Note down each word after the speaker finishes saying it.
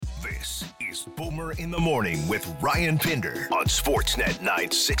This is Boomer in the Morning with Ryan Pinder on Sportsnet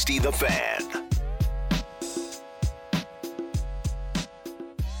 960 The Fan.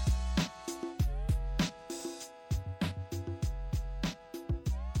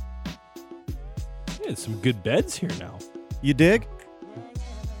 Yeah, some good beds here now. You dig?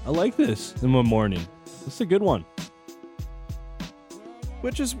 I like this in the morning. This is a good one.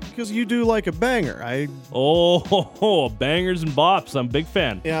 Which is because you do like a banger. Bangers and bops. I'm a big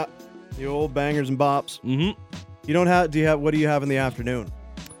fan. Yeah, the old bangers and bops. Mm-hmm. You don't have. What do you have in the afternoon?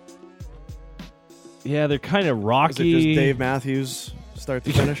 Yeah, they're kind of Is rocky. it just Dave Matthews start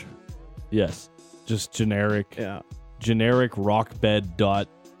to finish? Yes, just generic. Yeah, Generic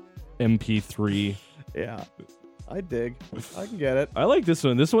rockbed.mp3. yeah. I dig. I can get it. I like this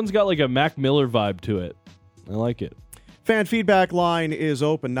one. This one's got like a Mac Miller vibe to it. I like it. Fan feedback line is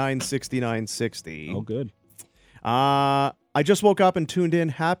open 960-960. Oh, good. I just woke up and tuned in.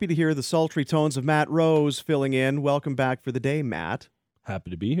 Happy to hear the sultry tones of Matt Rose filling in. Welcome back for the day, Matt. Happy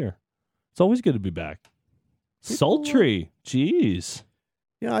to be here. It's always good to be back. Sultry. Jeez.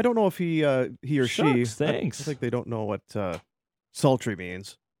 Yeah, I don't know if he or she. Shucks, thanks. I think they don't know what sultry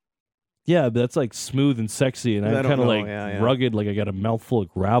means. Yeah, but that's like smooth and sexy, and I I'm don't kind of know, like yeah. rugged, like I got a mouthful of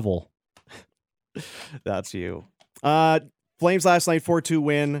gravel. That's you. Flames last night 4-2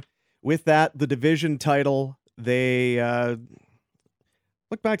 win. With that, the division title, they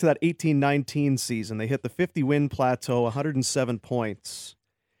look back to that 18-19 season. They hit the 50-win plateau, 107 points.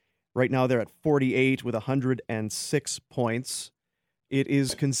 Right now they're at 48 with 106 points. It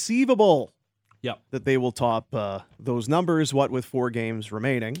is conceivable that they will top those numbers, what with 4 games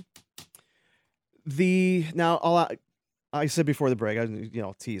remaining. I said before the break, I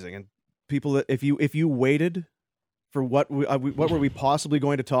was teasing, and people that if you waited for what were we possibly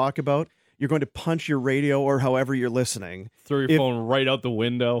going to talk about, you're going to punch your radio or however you're listening. Throw your phone right out the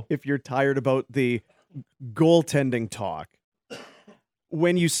window. If you're tired about the goaltending talk.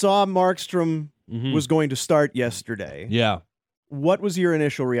 When you saw Markstrom was going to start yesterday, what was your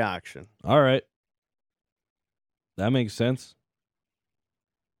initial reaction? All right. That makes sense.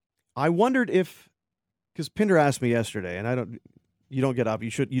 I wondered because Pinder asked me yesterday, and you don't get up.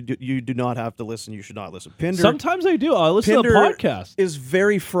 You do not have to listen. You should not listen. Pinder. Sometimes I do. I listen to the podcast. Is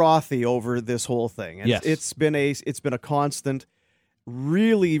very frothy over this whole thing. Yes. It's been a constant,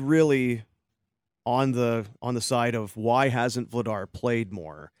 really, really on the side of why hasn't Vladar played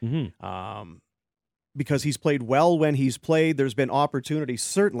more? Because he's played well when he's played. There's been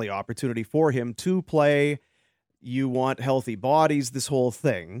certainly opportunity for him to play. You want healthy bodies, this whole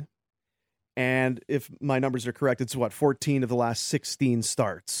thing. And if my numbers are correct, it's 14 of the last 16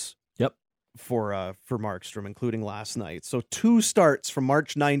 starts. Yep. For Markstrom, including last night. So 2 starts from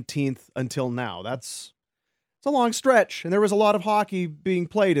March 19th until now. It's a long stretch, and there was a lot of hockey being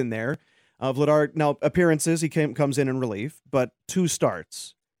played in there. Vladar, now appearances, he comes in relief, but 2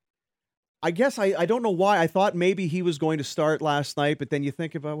 starts. I guess I don't know why. I thought maybe he was going to start last night, but then you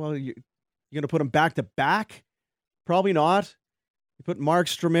think about, well, you're going to put him back to back? Probably not. You put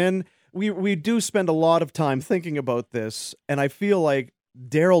Markstrom in. We do spend a lot of time thinking about this, and I feel like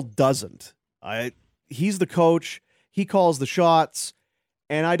Daryl doesn't. He's the coach. He calls the shots,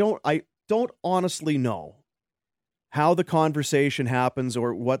 and I don't honestly know how the conversation happens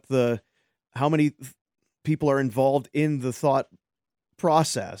or how many people are involved in the thought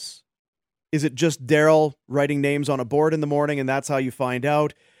process. Is it just Daryl writing names on a board in the morning, and that's how you find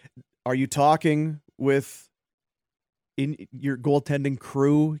out? Are you talking with in your goaltending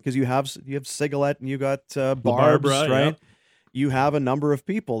crew, because you have Sigalet and you got Barbs, right? Yep. You have a number of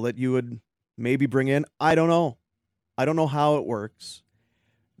people that you would maybe bring in. I don't know how it works.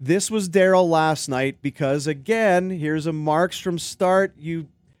 This was Daryl last night because, again, here's a Markstrom start. You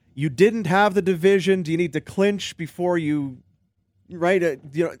didn't have the division. Do you need to clinch before you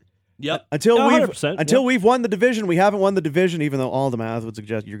Yep. Until we've won the division, we haven't won the division, even though all the math would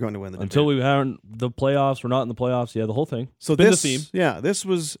suggest you're going to win the division. Until we haven't the playoffs, we're not in the playoffs. Yeah, the whole thing. So the theme. Yeah, this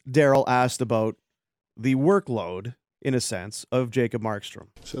was Daryl asked about the workload, in a sense, of Jacob Markstrom.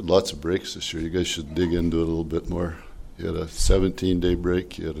 He's had lots of breaks this year. You guys should dig into it a little bit more. You had a 17-day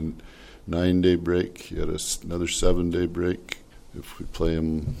break. You had a 9-day break. You had another 7-day break. If we play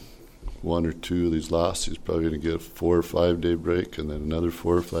him 1 or 2 of these last, he's probably going to get a 4 or 5-day break and then another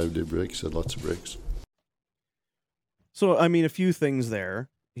 4 or 5-day break. He's had lots of breaks. So, I mean, a few things there.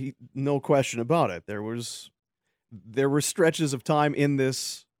 No question about it. There were stretches of time in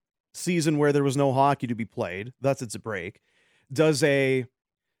this season where there was no hockey to be played. Thus, it's a break. Does a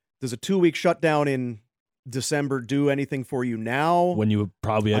 2-week shutdown in December do anything for you now? When you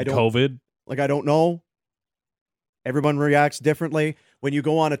probably had COVID? I don't know. Everyone reacts differently. When you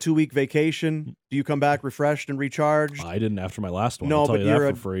go on a 2-week vacation, do you come back refreshed and recharged? I didn't after my last one. No, I'll tell but you that you're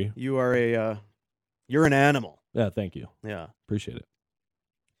for free. You are you're an animal. Yeah, thank you. Yeah. Appreciate it.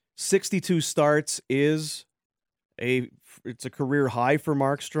 62 starts is it's a career high for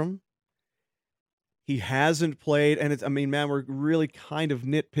Markstrom. He hasn't played, and we're really kind of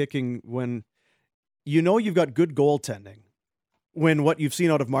nitpicking when you've got good goaltending. When what you've seen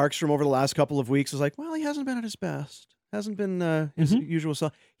out of Markstrom over the last couple of weeks is like, well, he hasn't been at his best. Hasn't been his usual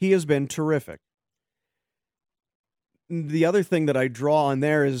self. He has been terrific. The other thing that I draw on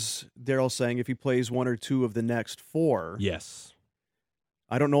there is Daryl saying if he plays 1 or 2 of the next 4. Yes.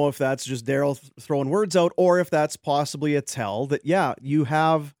 I don't know if that's just Daryl throwing words out or if that's possibly a tell that, yeah, you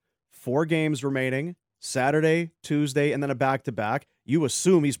have 4 games remaining, Saturday, Tuesday, and then a back-to-back. You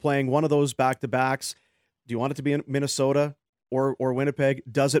assume he's playing one of those back-to-backs. Do you want it to be in Minnesota or Winnipeg?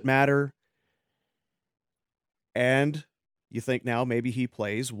 Does it matter? And you think now maybe he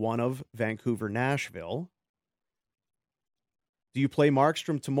plays one of Vancouver, Nashville. Do you play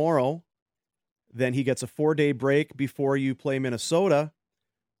Markstrom tomorrow? Then he gets a 4-day break before you play Minnesota,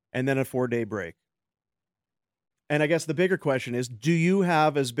 and then a 4-day break. And I guess the bigger question is, do you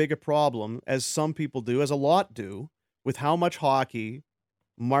have as big a problem as some people do, as a lot do, with how much hockey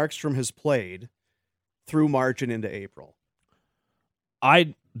Markstrom has played through March and into April?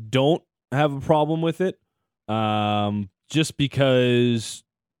 I don't have a problem with it, just because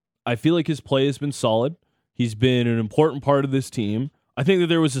I feel like his play has been solid. He's been an important part of this team. I think that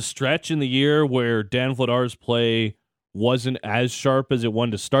there was a stretch in the year where Dan Vladar's play wasn't as sharp as it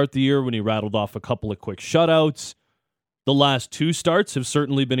wanted to start the year when he rattled off a couple of quick shutouts. The last 2 starts have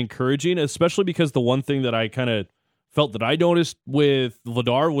certainly been encouraging, especially because the one thing that I kind of felt that I noticed with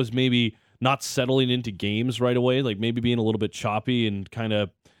Vladar was maybe not settling into games right away, like maybe being a little bit choppy and kind of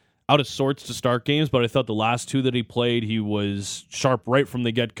out of sorts to start games, but I thought the last 2 that he played, he was sharp right from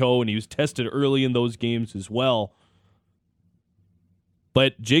the get-go, and he was tested early in those games as well.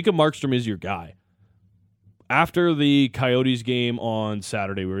 But Jacob Markstrom is your guy. After the Coyotes game on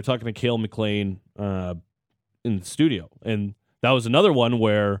Saturday, we were talking to Cale McLean in the studio, and that was another one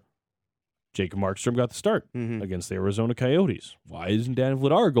where Jacob Markstrom got the start against the Arizona Coyotes. Why isn't Dan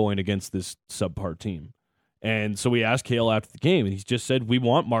Vladar going against this subpar team? And so we asked Cale after the game, and he just said, we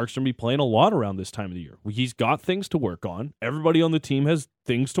want Markstrom to be playing a lot around this time of the year. He's got things to work on. Everybody on the team has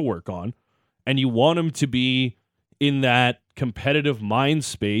things to work on, and you want him to be in that competitive mind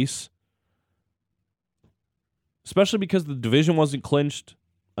space, especially because the division wasn't clinched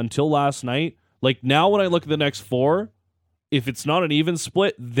until last night. Like, now when I look at the next 4, if it's not an even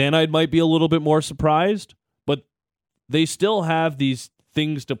split, then I might be a little bit more surprised. But they still have these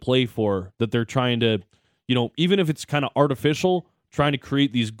things to play for that they're trying to, even if it's kind of artificial, trying to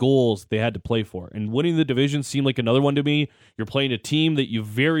create these goals they had to play for. And winning the division seemed like another one to me. You're playing a team that you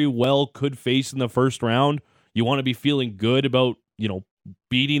very well could face in the first round. You want to be feeling good about,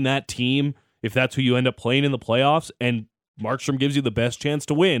 beating that team if that's who you end up playing in the playoffs. And Markstrom gives you the best chance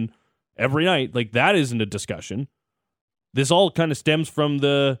to win every night. Like, that isn't a discussion. This all kind of stems from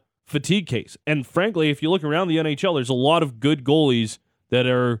the fatigue case. And frankly, if you look around the NHL, there's a lot of good goalies that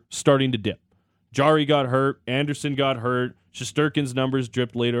are starting to dip. Jari got hurt. Anderson got hurt. Shesterkin's numbers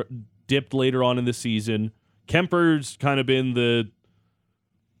dipped later on in the season. Kemper's kind of been the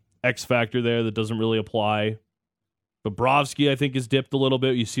X factor there that doesn't really apply. Bobrovsky, I think, has dipped a little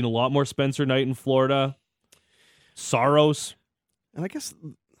bit. You've seen a lot more Spencer Knight in Florida. Saros. And I guess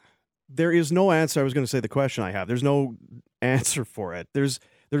there is no answer. I was going to say the question I have. There's no answer for it. There's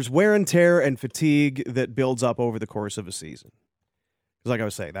wear and tear and fatigue that builds up over the course of a season. Because like I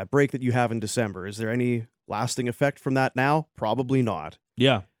was saying, that break that you have in December, is there any lasting effect from that now? Probably not.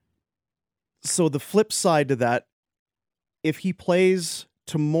 Yeah. So the flip side to that, if he plays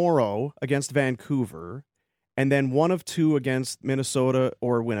tomorrow against Vancouver and then 1 of 2 against Minnesota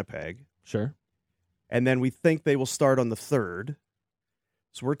or Winnipeg. Sure. And then we think they will start on the 3rd.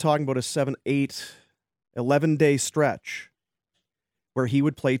 So we're talking about a 7, 8, 11-day stretch where he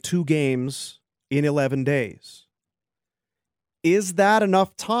would play 2 games in 11 days. Is that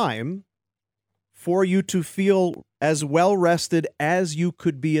enough time for you to feel as well-rested as you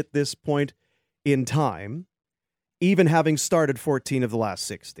could be at this point in time, even having started 14 of the last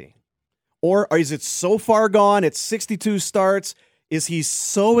 16? Or is it so far gone, it's 62 starts, is he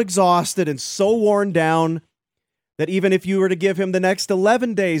so exhausted and so worn down that even if you were to give him the next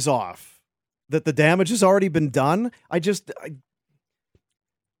 11 days off, that the damage has already been done? I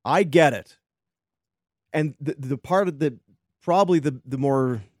get it. And the part of probably the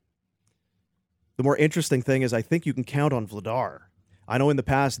more interesting thing is I think you can count on Vladar. I know in the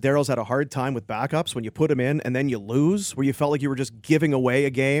past, Daryl's had a hard time with backups when you put him in and then you lose, where you felt like you were just giving away a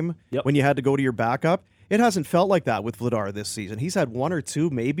game when you had to go to your backup. It hasn't felt like that with Vladar this season. He's had one or two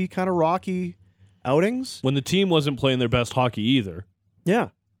maybe kind of rocky outings. When the team wasn't playing their best hockey either. Yeah.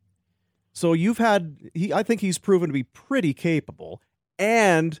 So I think he's proven to be pretty capable.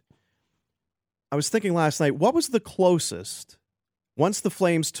 And I was thinking last night, what was the closest once the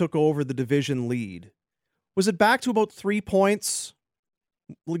Flames took over the division lead? Was it back to about 3 points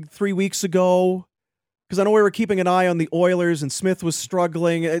like 3 weeks ago? Because I know we were keeping an eye on the Oilers and Smith was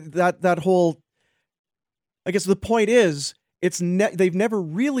struggling. That whole, I guess the point is, they've never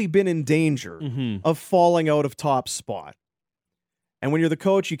really been in danger of falling out of top spot. And when you're the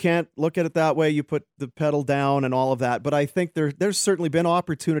coach, you can't look at it that way. You put the pedal down and all of that. But I think there's certainly been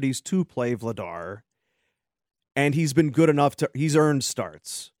opportunities to play Vladar, and he's been good enough he's earned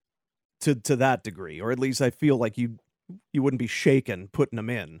starts to that degree, or at least I feel like you wouldn't be shaken putting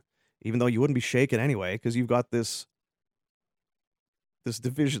him in, even though you wouldn't be shaken anyway because you've got this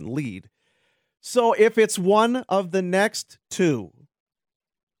division lead. So if it's one of the next two,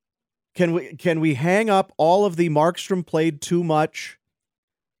 can we hang up all of the Markstrom played too much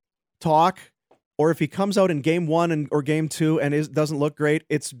talk? Or if he comes out in game 1 or game 2 and doesn't look great,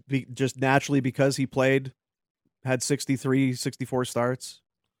 it's just naturally because he had 63, 64 starts?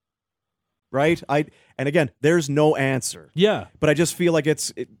 Right? And again, there's no answer. Yeah. But I just feel like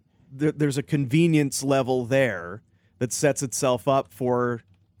there's a convenience level there that sets itself up for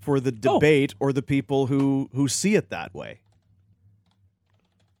the debate or the people who see it that way.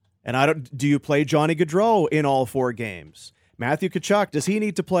 And do you play Johnny Gaudreau in all 4 games? Matthew Tkachuk, does he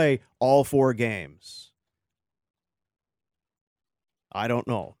need to play all 4 games? I don't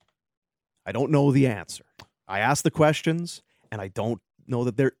know. I don't know the answer. I ask the questions, and I don't know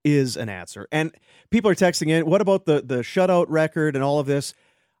that there is an answer. And people are texting in, what about the shutout record and all of this?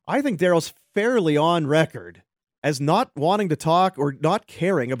 I think Daryl's fairly on record as not wanting to talk or not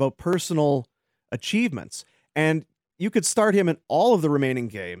caring about personal achievements. And you could start him in all of the remaining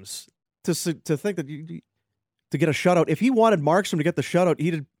games to think that to get a shutout. If he wanted Markstrom to get the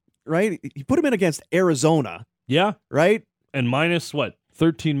shutout, right? He put him in against Arizona. Yeah. Right? And minus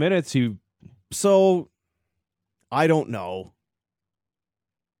 13 minutes. So I don't know.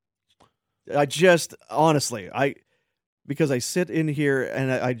 I just honestly, because I sit in here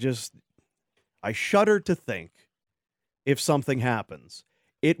and I shudder to think if something happens,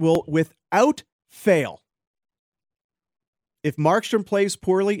 it will without fail. If Markstrom plays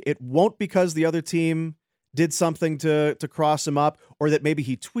poorly, it won't because the other team did something to cross him up, or that maybe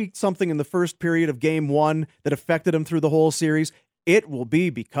he tweaked something in the first period of game 1 that affected him through the whole series. It will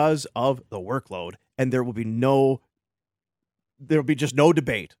be because of the workload, and there will be just no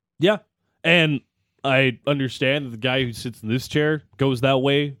debate. Yeah. And I understand that the guy who sits in this chair goes that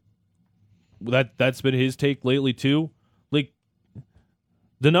way. That's been his take lately too. Like,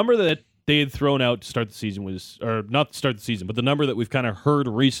 the number that they had thrown out to start the season was, or not to start the season, but the number that we've kind of heard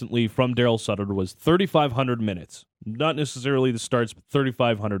recently from Daryl Sutter was 3,500 minutes. Not necessarily the starts, but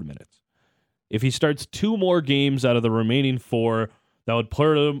 3,500 minutes. If he starts 2 more games out of the remaining 4, that would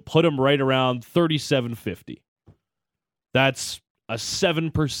put him right around 3,750. That's a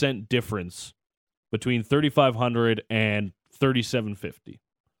 7% difference between 3,500 and 3,750.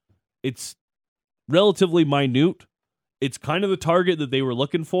 It's relatively minute. It's kind of the target that they were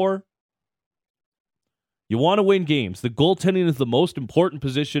looking for. You want to win games. The goaltending is the most important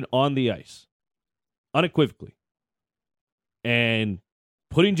position on the ice, unequivocally. And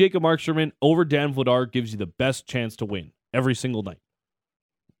putting Jacob Markstrom in over Dan Vladar gives you the best chance to win every single night.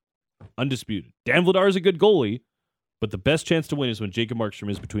 Undisputed. Dan Vladar is a good goalie, but the best chance to win is when Jacob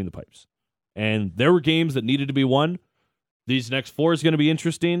Markstrom is between the pipes. And there were games that needed to be won. These next 4 is going to be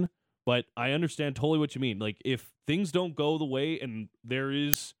interesting, but I understand totally what you mean. Like, if things don't go the way and there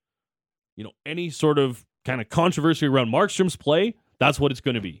is, any sort of kind of controversy around Markstrom's play, that's what it's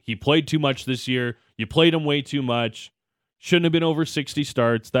going to be. He played too much this year. You played him way too much. Shouldn't have been over 60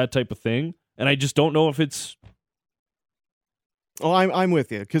 starts, that type of thing. And I just don't know if it's I'm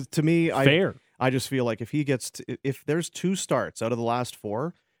with you, because to me, fair. I just feel like if there's 2 starts out of the last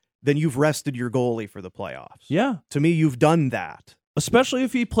 4, then you've rested your goalie for the playoffs. Yeah. To me, you've done that. Especially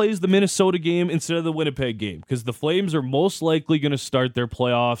if he plays the Minnesota game instead of the Winnipeg game, because the Flames are most likely going to start their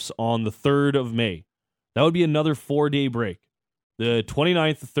playoffs on the 3rd of May. That would be another 4-day break. The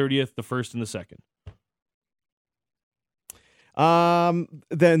 29th, the 30th, the 1st, and the 2nd.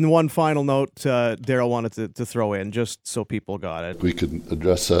 Then one final note Daryl wanted to throw in, just so people got it. We could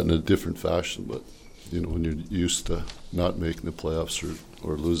address that in a different fashion, but when you're used to not making the playoffs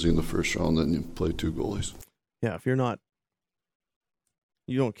or losing the first round, then you play 2 goalies. Yeah, if you're not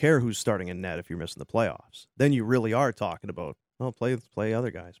You don't care who's starting in net if you're missing the playoffs. Then you really are talking about, play other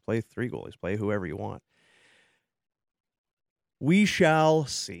guys, play 3 goalies, play whoever you want. We shall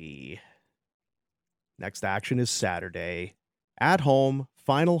see. Next action is Saturday. At home,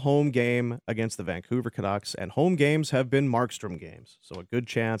 final home game against the Vancouver Canucks, and home games have been Markstrom games. So a good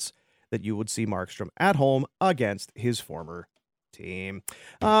chance that you would see Markstrom at home against his former team.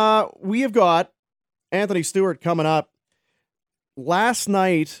 We have got Anthony Stewart coming up. Last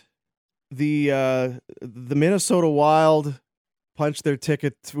night, the Minnesota Wild punched their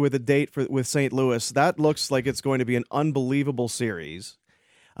ticket with a date with St. Louis. That looks like it's going to be an unbelievable series.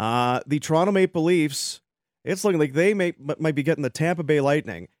 The Toronto Maple Leafs, it's looking like they might be getting the Tampa Bay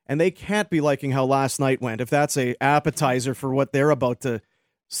Lightning, and they can't be liking how last night went if that's a appetizer for what they're about to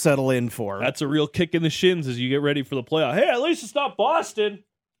settle in for. That's a real kick in the shins as you get ready for the playoff. Hey, at least it's not Boston.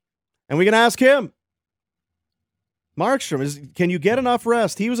 And we can ask him. Markstrom, can you get enough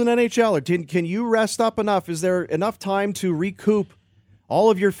rest? He was an NHLer. Can you rest up enough? Is there enough time to recoup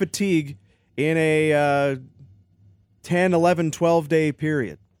all of your fatigue in a 10, 11, 12-day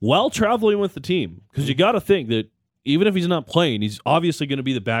period? While traveling with the team, because you got to think that even if he's not playing, he's obviously going to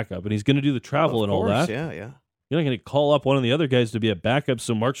be the backup, and he's going to do the travel and all that. Yeah. You're not going to call up one of the other guys to be a backup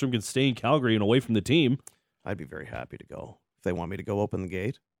so Markstrom can stay in Calgary and away from the team. I'd be very happy to go if they want me to go open the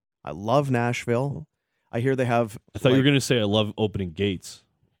gate. I love Nashville. I hear they have. I thought you were going to say I love opening gates.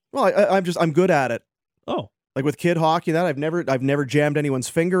 Well, I'm good at it. Oh, like with kid hockey, that I've never jammed anyone's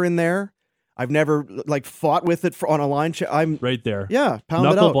finger in there. I've never fought with it on a line. I'm right there. Yeah, pound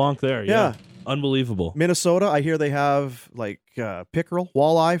Knuckle it out. bonk there. Yeah. Unbelievable. Minnesota, I hear they have pickerel,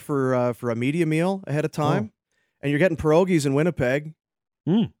 walleye for a media meal ahead of time, and you're getting pierogies in Winnipeg.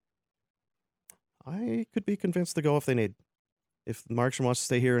 I could be convinced to go if Markstrom wants to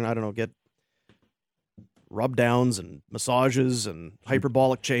stay here and I don't know, get rub downs and massages and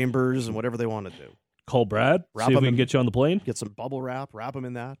hyperbolic chambers and whatever they want to do. Call Brad. See if we can get you on the plane. Get some bubble wrap. Wrap him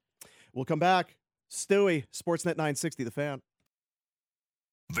in that. We'll come back. Stewie, Sportsnet 960, The Fan.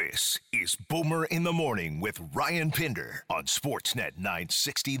 This is Boomer in the Morning with Ryan Pinder on Sportsnet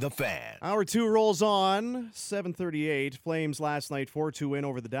 960 The Fan. Hour 2 rolls on. 7:38. Flames last night 4-2 win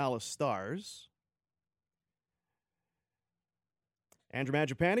over the Dallas Stars. Andrew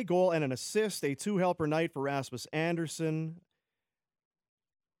Mangiapane, goal and an assist. A 2-helper night for Rasmus Andersson.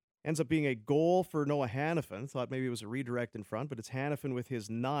 Ends up being a goal for Noah Hannafin. Thought maybe it was a redirect in front, but it's Hannafin with his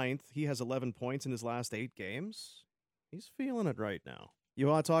 9th. He has 11 points in his last 8 games. He's feeling it right now. You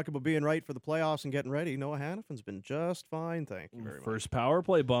want to talk about being right for the playoffs and getting ready? Noah Hannafin's been just fine, thank you very much. First power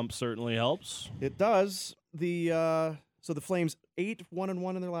play bump certainly helps. It does. So the Flames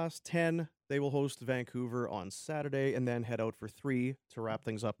 8-1-1 in their last 10. They will host Vancouver on Saturday and then head out for 3 to wrap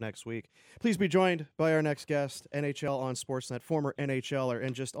things up next week. Please be joined by our next guest, NHL on Sportsnet, former NHLer,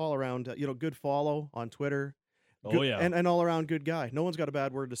 and just all around, good follow on Twitter. And all around good guy. No one's got a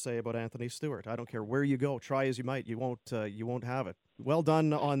bad word to say about Anthony Stewart. I don't care where you go. Try as you might, you won't have it. Well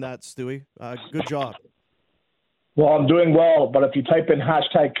done on that, Stewie. Good job. Well, I'm doing well, but if you type in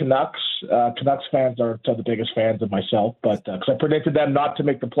 #Canucks, Canucks fans are the biggest fans of myself, but because I predicted them not to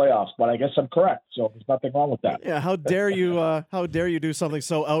make the playoffs, but I guess I'm correct, so there's nothing wrong with that. Yeah, how dare you do something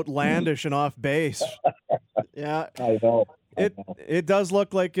so outlandish and off base? Yeah, I know. It does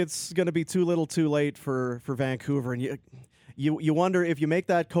look like it's going to be too little, too late for Vancouver, and you wonder if you make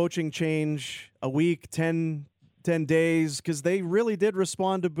that coaching change a week, 10 days, because they really did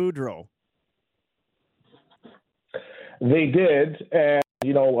respond to Boudreau. They did, and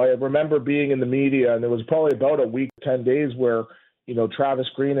I remember being in the media, and there was probably about a week, 10 days where Travis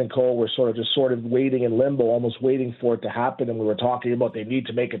Green and Cole were sort of waiting in limbo, almost waiting for it to happen, and we were talking about they need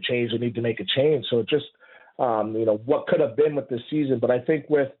to make a change. So it just what could have been with this season, but I think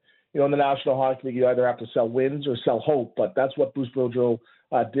with in the National Hockey League, you either have to sell wins or sell hope, but that's what Bruce Boudreau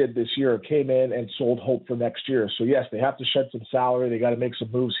did this year. Came in and sold hope for next year. So yes, they have to shed some salary. They got to make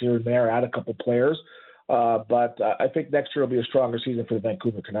some moves here and there, add a couple players. But I think next year will be a stronger season for the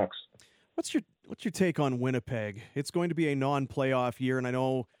Vancouver Canucks. What's your take on Winnipeg? It's going to be a non-playoff year, and I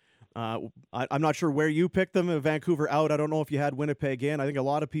know I'm not sure where you picked them. Vancouver out. I don't know if you had Winnipeg in. I think a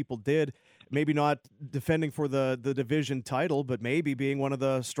lot of people did. Maybe not defending for the division title, but maybe being one of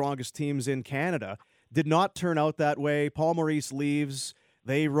the strongest teams in Canada. Did not turn out that way. Paul Maurice leaves.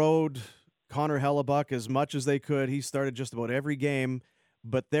 They rode Connor Hellebuck as much as they could. He started just about every game.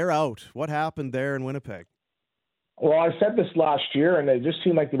 But they're out. What happened there in Winnipeg? Well, I said this last year, and it just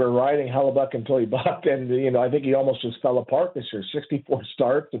seemed like they were riding Hellebuck until he bucked, and I think he almost just fell apart this year. 64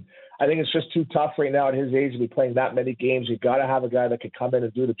 starts, and I think it's just too tough right now at his age to be playing that many games. You've got to have a guy that can come in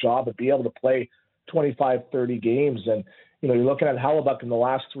and do the job and be able to play 25, 30 games. And you're looking at Hellebuck in the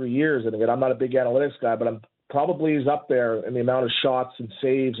last 3 years, and again, I'm not a big analytics guy, but I'm probably is up there in the amount of shots and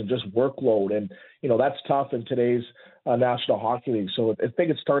saves and just workload. And, that's tough in today's National Hockey League. So I think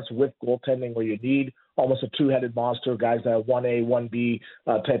it starts with goaltending, where you need almost a two-headed monster, guys that have 1A, 1B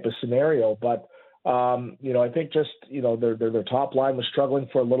type of scenario. But, I think just, their top line was struggling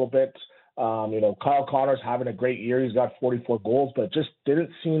for a little bit. Kyle Connor's having a great year. He's got 44 goals, but it just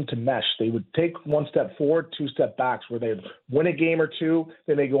didn't seem to mesh. They would take one step forward, two step backs, where they'd win a game or two,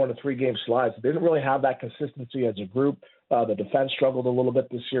 then they go into 3-game slides. They didn't really have that consistency as a group. The defense struggled a little bit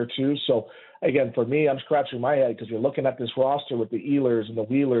this year too. So again, for me, I'm scratching my head because you're looking at this roster with the Ehlers and the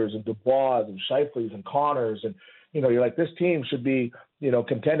Wheelers and Dubois and Scheifele's and Connors, and you're like, this team should be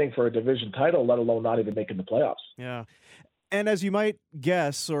contending for a division title, let alone not even making the playoffs. Yeah. And as you might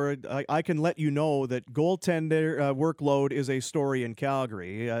guess, or I can let you know, that goaltender workload is a story in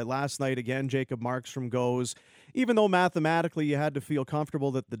Calgary. Last night, again, Jacob Markstrom goes. Even though mathematically you had to feel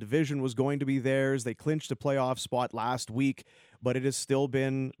comfortable that the division was going to be theirs, they clinched a playoff spot last week, but it has still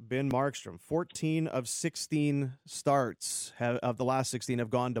been Markstrom. 14 of 16 starts of the last 16 have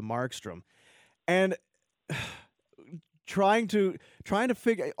gone to Markstrom. And trying to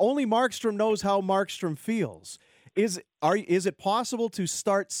figure, only Markstrom knows how Markstrom feels. Is it possible to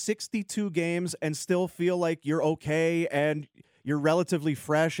start 62 games and still feel like you're okay and you're relatively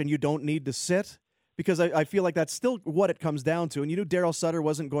fresh and you don't need to sit? Because I feel like that's still what it comes down to. And you knew Darryl Sutter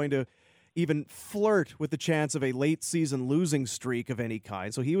wasn't going to even flirt with the chance of a late season losing streak of any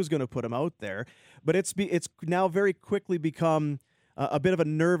kind, so he was going to put him out there. But it's now very quickly become a bit of a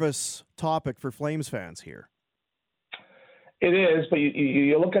nervous topic for Flames fans here. It is, but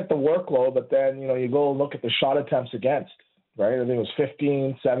you look at the workload, but then, you go and look at the shot attempts against, right? I think it was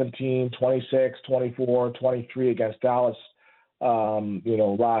 15, 17, 26, 24, 23 against Dallas,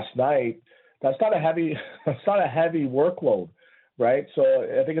 last night. That's not a heavy workload, right? So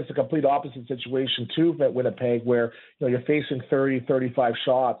I think it's a complete opposite situation too at Winnipeg, where, you're facing 30, 35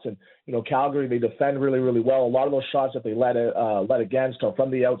 shots, and, Calgary, they defend really, really well. A lot of those shots that they let against are from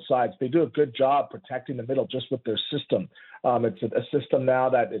the outside. So they do a good job protecting the middle just with their system. It's a system now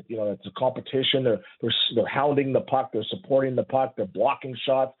that, it's a competition. They're hounding the puck. They're supporting the puck. They're blocking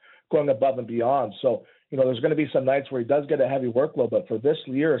shots, going above and beyond. So, there's going to be some nights where he does get a heavy workload. But for this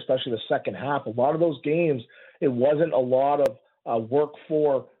year, especially the second half, a lot of those games, it wasn't a lot of work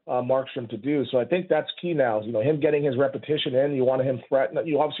for Markstrom to do. So I think that's key now. Him getting his repetition in. You want him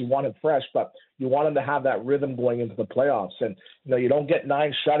you obviously want him fresh, but you want him to have that rhythm going into the playoffs. And you don't get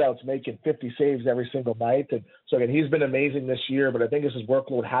 9 shutouts making 50 saves every single night. And so again, he's been amazing this year, but I think his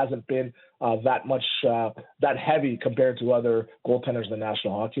workload hasn't been that heavy compared to other goaltenders in the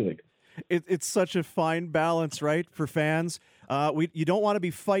National Hockey League. It's such a fine balance, right, for fans. You don't want to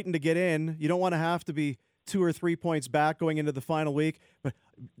be fighting to get in. You don't want to have to be 2 or 3 points back going into the final week, but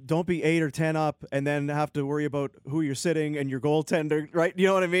don't be 8 or 10 up and then have to worry about who you're sitting and your goaltender, right? You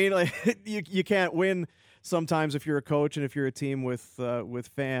know what I mean? Like you can't win sometimes if you're a coach and if you're a team with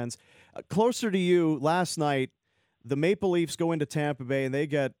fans. Closer to you, last night, the Maple Leafs go into Tampa Bay and they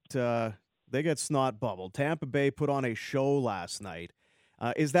get snot bubbled. Tampa Bay put on a show last night.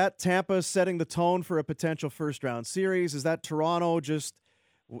 Is that Tampa setting the tone for a potential first-round series? Is that Toronto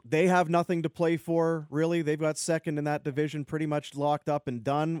they have nothing to play for, really? They've got second in that division pretty much locked up and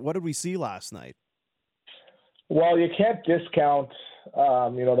done. What did we see last night? Well, you can't discount,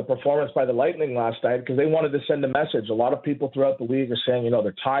 the performance by the Lightning last night because they wanted to send a message. A lot of people throughout the league are saying,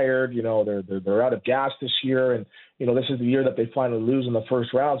 they're tired, they're out of gas this year, and this is the year that they finally lose in the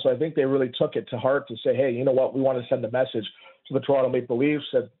first round. So I think they really took it to heart to say, hey, you know what, we want to send a message to the Toronto Maple Leafs.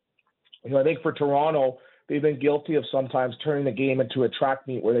 And I think for Toronto, they've been guilty of sometimes turning the game into a track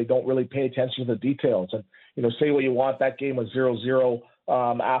meet where they don't really pay attention to the details. And, say what you want, that game was 0-0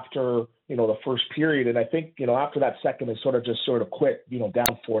 after, the first period. And I think, after that second, they sort of quit,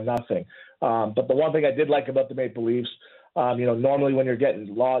 down 4-0. But the one thing I did like about the Maple Leafs, normally when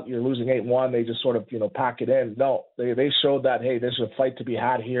you're losing 8-1, they just sort of, pack it in. No, they showed that, hey, there's a fight to be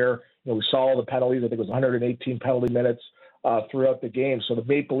had here. We saw all the penalties. I think it was 118 penalty minutes throughout the game. So the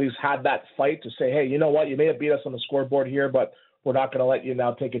Maple Leafs had that fight to say, hey, you know what? You may have beat us on the scoreboard here, but we're not going to let you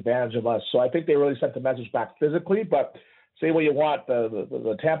now take advantage of us. So I think they really sent the message back physically, but say what you want,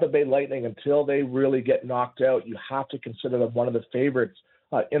 the Tampa Bay Lightning, until they really get knocked out, you have to consider them one of the favorites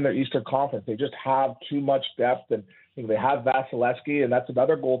in their Eastern Conference. They just have too much depth, and they have Vasilevsky, and that's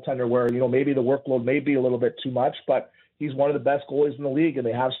another goaltender where, maybe the workload may be a little bit too much, but he's one of the best goalies in the league, and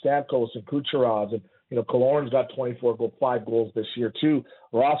they have Stamkos and Kucherov, and Killorn's got 5 goals this year too.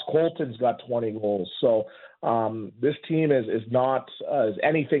 Ross Colton's got 20 goals. So this team is not is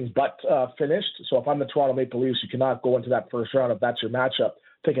anything but finished. So if I'm the Toronto Maple Leafs, you cannot go into that first round if that's your matchup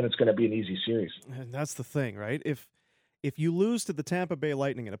thinking it's going to be an easy series. And that's the thing, right? If you lose to the Tampa Bay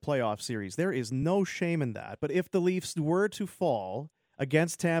Lightning in a playoff series, there is no shame in that. But if the Leafs were to fall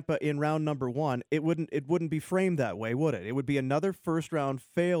against Tampa in round number 1, it wouldn't be framed that way, would it? It would be another first round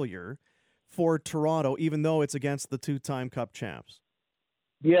failure for Toronto, even though it's against the 2-time Cup champs.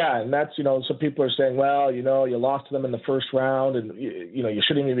 Yeah, and that's, some people are saying, well, you lost to them in the first round and, you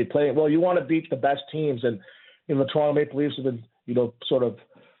shouldn't even be playing. Well, you want to beat the best teams. And, the Toronto Maple Leafs have been, sort of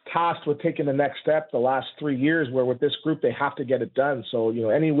tasked with taking the next step the last 3 years, where with this group, they have to get it done. So,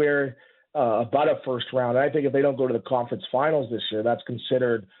 anywhere about a first round. And I think if they don't go to the conference finals this year, that's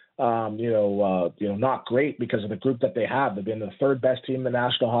considered, not great because of the group that they have. They've been the third best team in the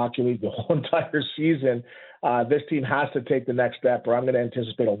National Hockey League the whole entire season. This team has to take the next step, or I'm going to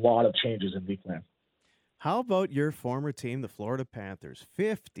anticipate a lot of changes in Leafland. How about your former team, the Florida Panthers?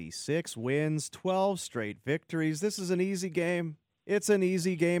 56 wins, 12 straight victories. This is an easy game. It's an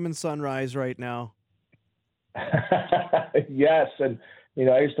easy game in Sunrise right now. Yes, and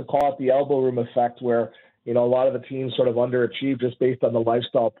I used to call it the elbow room effect, where a lot of the teams sort of underachieve just based on the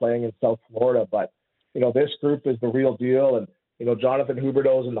lifestyle playing in South Florida. But this group is the real deal, and Jonathan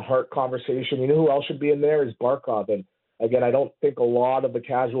Huberdeau's in the Hart conversation. Who else should be in there is Barkov. And again, I don't think a lot of the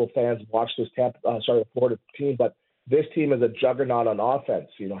casual fans watch this the Florida team, but this team is a juggernaut on offense.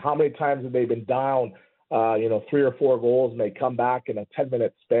 How many times have they been down 3 or 4 goals and they come back in a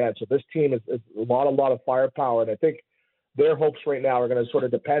 10-minute span? So this team is a lot of firepower, and I think their hopes right now are going to sort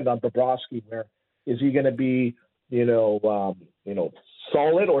of depend on Bobrovsky. Where is he going to be,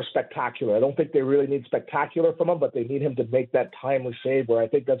 solid or spectacular? I don't think they really need spectacular from him, but they need him to make that timely save, where I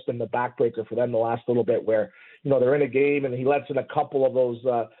think that's been the backbreaker for them the last little bit, where, they're in a game and he lets in a couple of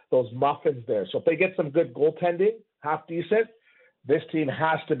those muffins there. So if they get some good goaltending, half decent, this team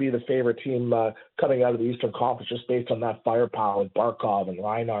has to be the favorite team coming out of the Eastern Conference, just based on that firepower with Barkov and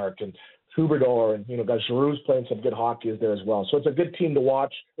Reinhart and Huberdeau, and guys, Giroux's playing some good hockey is there as well. So it's a good team to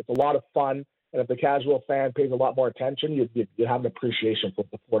watch. It's a lot of fun. And if the casual fan pays a lot more attention, you have an appreciation for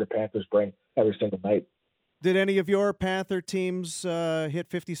what the Florida Panthers bring every single night. Did any of your Panther teams hit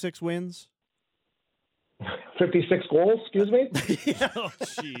 56 wins? 56 goals, excuse me? Yeah. Oh,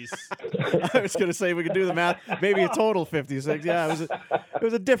 jeez. I was going to say we could do the math. Maybe a total 56. Yeah, it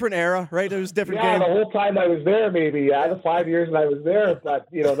was a different era, right? It was a different game. Yeah, the whole time I was there, maybe. Yeah, the 5 years that I was there. But,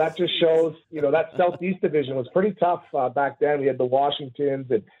 that just shows, that Southeast division was pretty tough back then. We had the Washingtons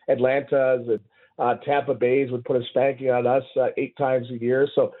and Atlantas and Tampa Bays would put a spanking on us 8 times a year.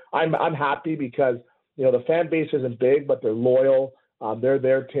 So I'm happy because, the fan base isn't big, but they're loyal. They're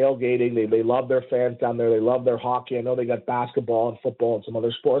there tailgating. They love their fans down there. They love their hockey. I know they got basketball and football and some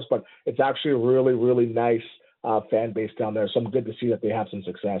other sports, but it's actually a really, really nice fan base down there. So I'm good to see that they have some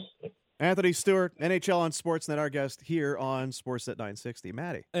success. Anthony Stewart, NHL on Sportsnet, our guest here on Sportsnet 960.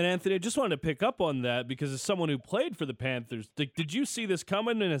 Matty. And Anthony, I just wanted to pick up on that because as someone who played for the Panthers, did you see this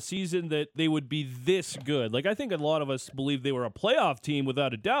coming in a season that they would be this good? Like, I think a lot of us believe they were a playoff team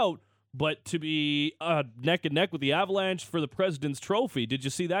without a doubt, but to be neck and neck with the Avalanche for the President's Trophy, did you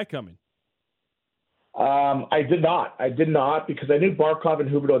see that coming? I did not, because I knew Barkov and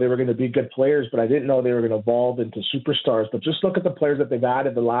Huberdeau, they were going to be good players, but I didn't know they were going to evolve into superstars. But just look at the players that they've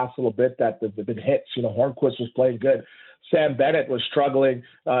added the last little bit that have been hits. Hornquist was playing good. Sam Bennett was struggling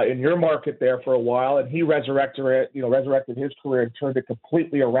in your market there for a while, and he resurrected his career and turned it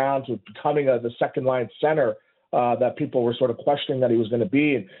completely around to becoming the second line center that people were sort of questioning that he was going to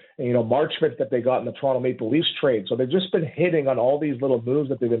be. And Marchment that they got in the Toronto Maple Leafs trade. So they've just been hitting on all these little moves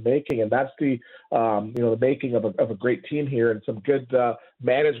that they've been making. And that's the making of a great team here and some good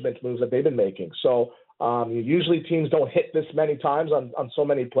management moves that they've been making. So usually teams don't hit this many times on so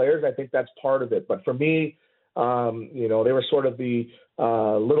many players. I think that's part of it. But for me, they were sort of the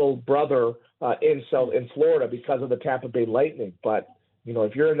little brother in Florida because of the Tampa Bay Lightning. But,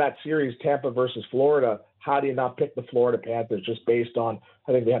 if you're in that series, Tampa versus Florida, how do you not pick the Florida Panthers just based on,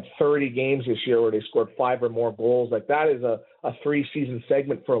 I think they had 30 games this year where they scored 5 or more goals. Like that is a 3-season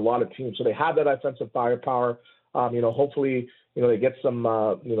segment for a lot of teams. So they have that offensive firepower. Hopefully, they get some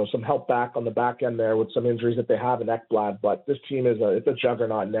help back on the back end there with some injuries that they have in Ekblad. But this team it's a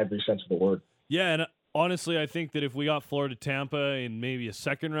juggernaut in every sense of the word. Yeah, and honestly, I think that if we got Florida-Tampa in maybe a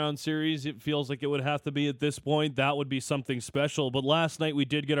second-round series, it feels like it would have to be at this point. That would be something special. But last night we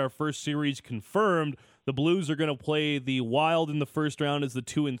did get our first series confirmed. The Blues are going to play the Wild in the first round as the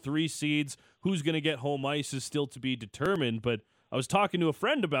 2 and 3 seeds. Who's going to get home ice is still to be determined. But I was talking to a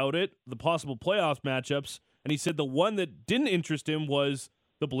friend about it, the possible playoff matchups, and he said the one that didn't interest him was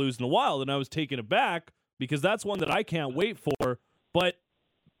the Blues and the Wild, and I was taken aback because that's one that I can't wait for. But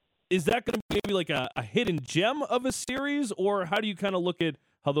is that going to be maybe like a hidden gem of a series, or how do you kind of look at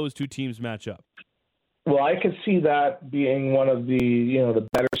how those two teams match up? Well, I could see that being one of the, the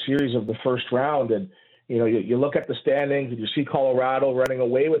better series of the first round. And, you look at the standings and you see Colorado running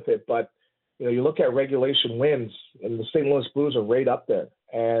away with it. But, you look at regulation wins and the St. Louis Blues are right up there.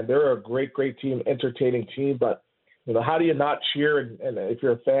 And they're a great, great team, entertaining team. But, how do you not cheer and if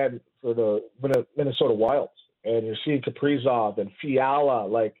you're a fan for the Minnesota Wilds and you're seeing Kaprizov and Fiala,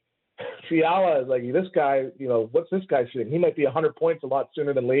 Fiala is like, this guy, what's this guy seeing? He might be 100 points a lot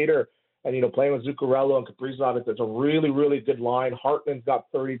sooner than later. And, playing with Zuccarello and Kaprizov, it's a really, really good line. Hartman's got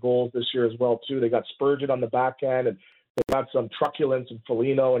 30 goals this year as well, too. They got Spurgeon on the back end, and they got some truculence and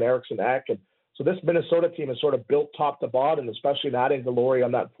Foligno and Eriksson Ek. And so this Minnesota team is sort of built top to bottom, especially in adding Delory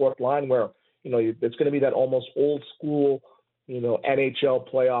on that fourth line where, it's going to be that almost old school, NHL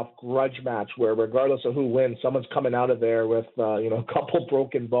playoff grudge match where regardless of who wins, someone's coming out of there with, a couple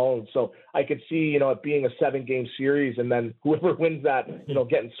broken bones. So I could see, it being a 7-game series and then whoever wins that,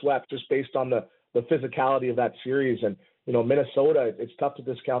 getting swept just based on the physicality of that series. And, Minnesota, it's tough to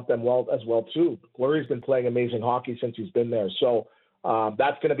discount them as well, too. Fleury's been playing amazing hockey since he's been there. So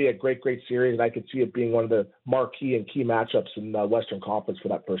that's going to be a great, great series. And I could see it being one of the marquee and key matchups in the Western Conference for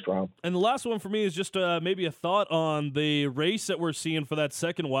that first round. And the last one for me is just maybe a thought on the race that we're seeing for that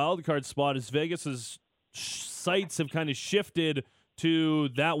second wild card spot as Vegas's sights have kind of shifted to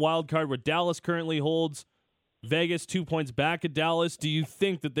that wild card where Dallas currently holds. Vegas 2 points back at Dallas. Do you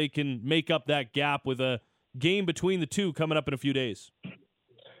think that they can make up that gap with a game between the two coming up in a few days?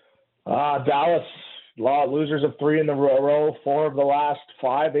 Dallas, losers of 3 in a row, 4 of the last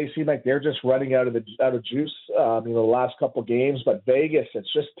 5. They seem like they're just running out of juice. The last couple games. But Vegas,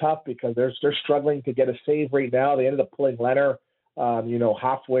 it's just tough because they're struggling to get a save right now. They ended up pulling Leonard,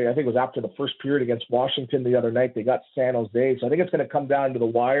 halfway. I think it was after the first period against Washington the other night. They got San Jose, so I think it's going to come down to the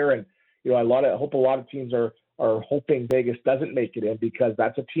wire. And I hope a lot of teams are hoping Vegas doesn't make it in because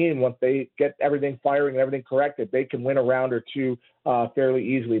that's a team, once they get everything firing and everything corrected, they can win a round or two fairly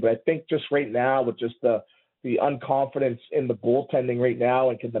easily. But I think just right now with just the unconfidence in the goaltending right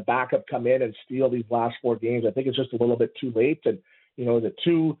now and can the backup come in and steal these last 4 games, I think it's just a little bit too late. And, is it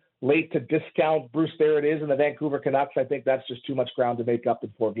too late to discount Bruce There it is and the Vancouver Canucks? I think that's just too much ground to make up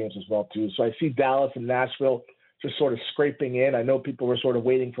in 4 games as well, too. So I see Dallas and Nashville just sort of scraping in. I know people were sort of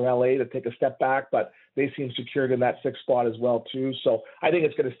waiting for LA to take a step back, but they seem secured in that 6th spot as well, too. So I think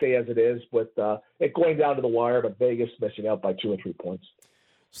it's going to stay as it is with it going down to the wire, but Vegas missing out by 2 or 3 points.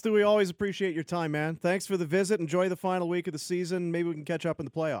 Stu, we always appreciate your time, man. Thanks for the visit. Enjoy the final week of the season. Maybe we can catch up in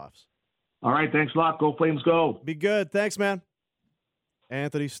the playoffs. All right, thanks a lot. Go Flames, go. Be good. Thanks, man.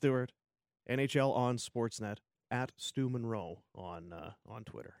 Anthony Stewart, NHL on Sportsnet, at Stu Monroe on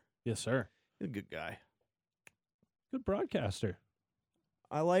Twitter. Yes, sir. He's a good guy. Good broadcaster.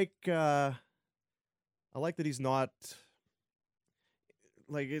 I like that he's not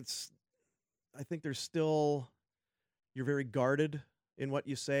like it's. I think there's still you're very guarded in what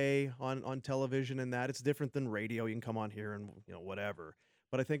you say on television, and that it's different than radio. You can come on here and whatever.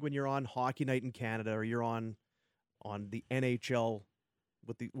 But I think when you're on Hockey Night in Canada or you're on the NHL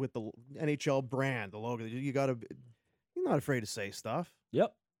with the NHL brand, the logo, you're not afraid to say stuff.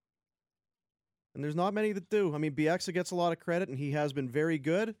 Yep. And there's not many that do. I mean, Bieksa gets a lot of credit, and he has been very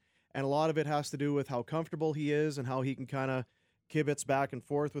good. And a lot of it has to do with how comfortable he is and how he can kind of kibitz back and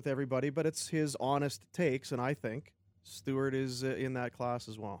forth with everybody. But it's his honest takes, and I think Stewart is in that class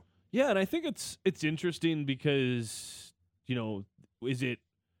as well. Yeah, and I think it's interesting because, is it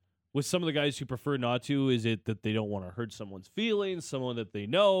with some of the guys who prefer not to, is it that they don't want to hurt someone's feelings, someone that they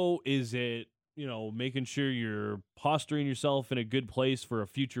know? Is it, making sure you're posturing yourself in a good place for a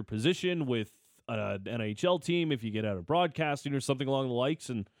future position with an NHL team if you get out of broadcasting or something along the likes?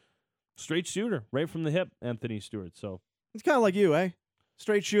 And straight shooter, right from the hip, Anthony Stewart. So it's kind of like you, eh?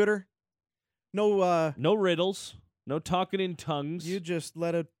 Straight shooter. No riddles. No talking in tongues. You just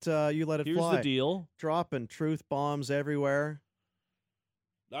let it fly. Here's the deal. Dropping truth bombs everywhere.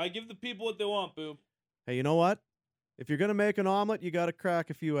 I give the people what they want, boo. Hey, you know what? If you're going to make an omelet, you got to crack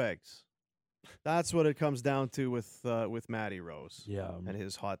a few eggs. That's what it comes down to with Matty Rose. Yeah. And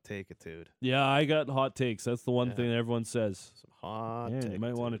his hot take-itude. Yeah, I got hot takes. That's the one thing that everyone says. Some hot take. You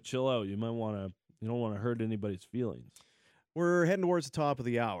might want to chill out. You don't want to hurt anybody's feelings. We're heading towards the top of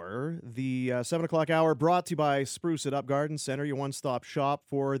the hour. The 7 o'clock hour brought to you by Spruce It Up Garden Center, your one-stop shop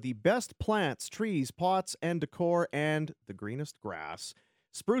for the best plants, trees, pots, and decor, and the greenest grass.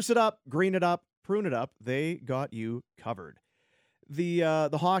 Spruce it up, green it up, prune it up. They got you covered.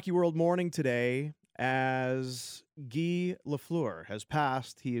 The hockey world mourning today as Guy Lafleur has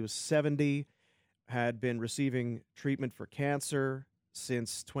passed. He was 70, had been receiving treatment for cancer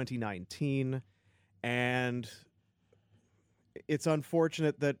since 2019, and it's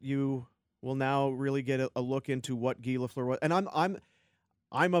unfortunate that you will now really get a look into what Guy Lafleur was. And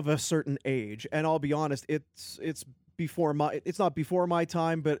I'm of a certain age, and I'll be honest, it's not before my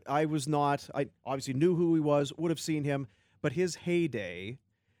time, but I obviously knew who he was, would have seen him, but his heyday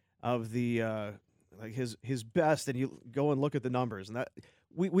of the like his best, and you go and look at the numbers, and that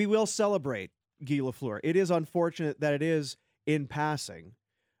we will celebrate Guy Lafleur. It is unfortunate that it is in passing,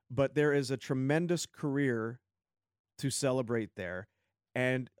 but there is a tremendous career to celebrate there.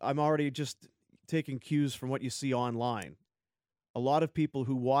 And I'm already just taking cues from what you see online. A lot of people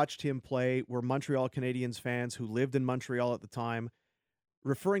who watched him play were Montreal Canadiens fans who lived in Montreal at the time,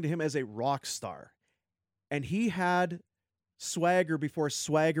 referring to him as a rock star. And he had swagger before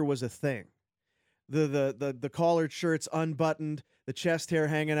swagger was a thing. The collared shirts unbuttoned, the chest hair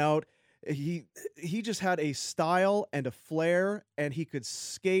hanging out. He just had a style and a flair, and he could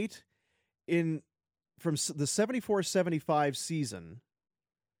skate from the 74-75 season.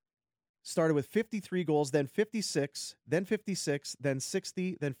 Started with 53 goals, then 56, then 56, then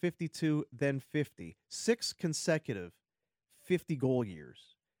 60, then 52, then 50. 6 consecutive 50-goal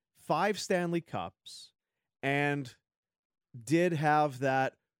years. 5 Stanley Cups, and did have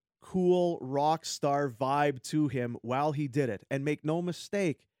that cool rock star vibe to him while he did it. And make no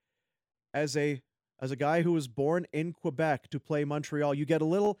mistake, as a guy who was born in Quebec to play Montreal, you get a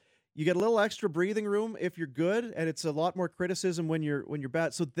little extra breathing room if you're good, and it's a lot more criticism when you're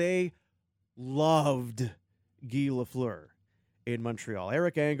bad. So they loved Guy Lafleur in Montreal.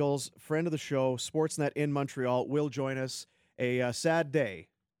 Eric Engels, friend of the show, Sportsnet in Montreal, will join us. A sad day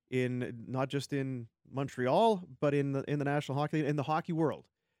not just in Montreal, but in the National Hockey League, in the hockey world,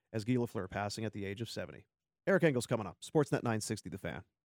 as Guy Lafleur passing at the age of 70. Eric Engels coming up. Sportsnet 960, The Fan.